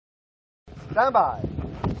Stand by.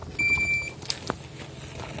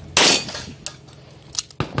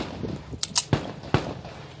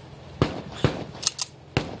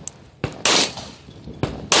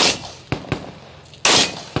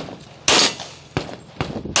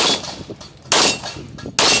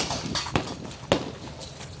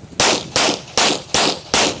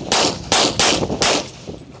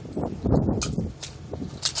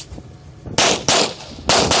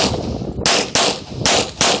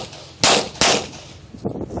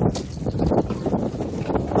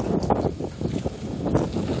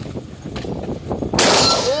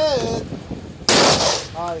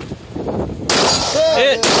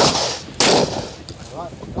 Hit!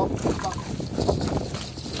 Alright, stop.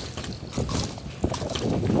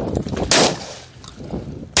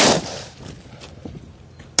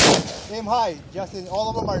 Aim high, Justin. All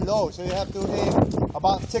of them are low, so you have to aim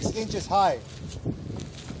about 6 inches high.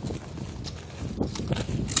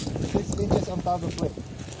 6 inches on top of the plate.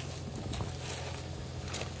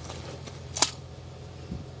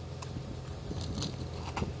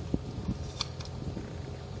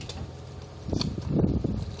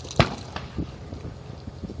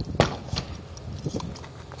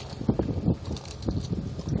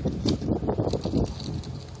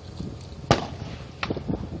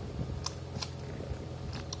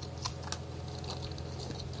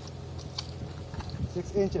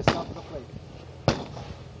 Six inches top of the plate.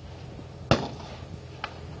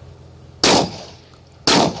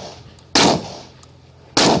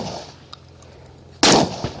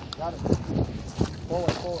 Got it.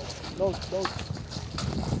 Forward. Load.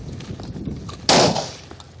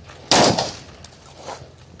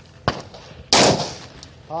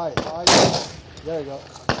 High. There you go.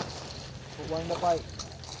 Put one in the pipe.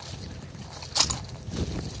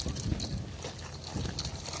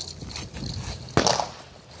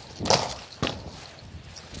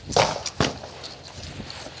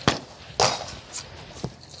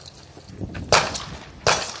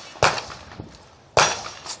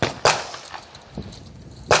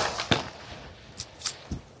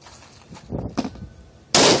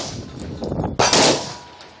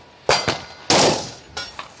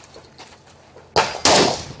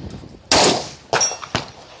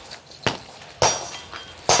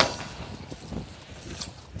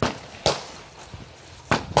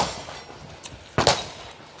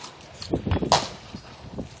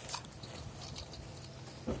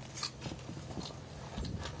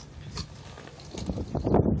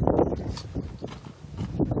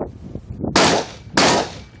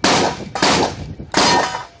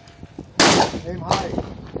 Aim high.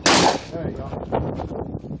 There you go.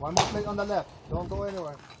 One more plate on the left. Don't go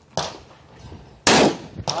anywhere.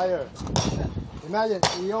 Higher. Imagine,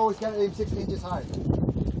 you always gotta aim 6 inches high.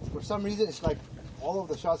 For some reason, it's like all of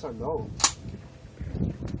the shots are low.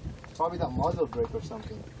 Probably that muzzle brake or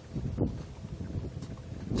something.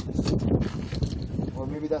 Or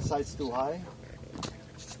maybe that side's too high.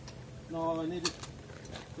 No, I need it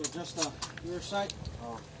to adjust the rear sight.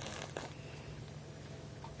 Oh.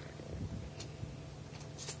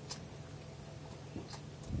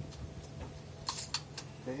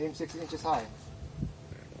 Okay, aim 6 inches high.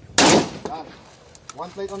 Got it. One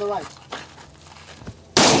plate on the right.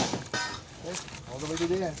 Okay, all the way to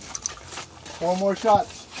the end. 4 more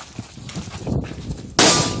shots.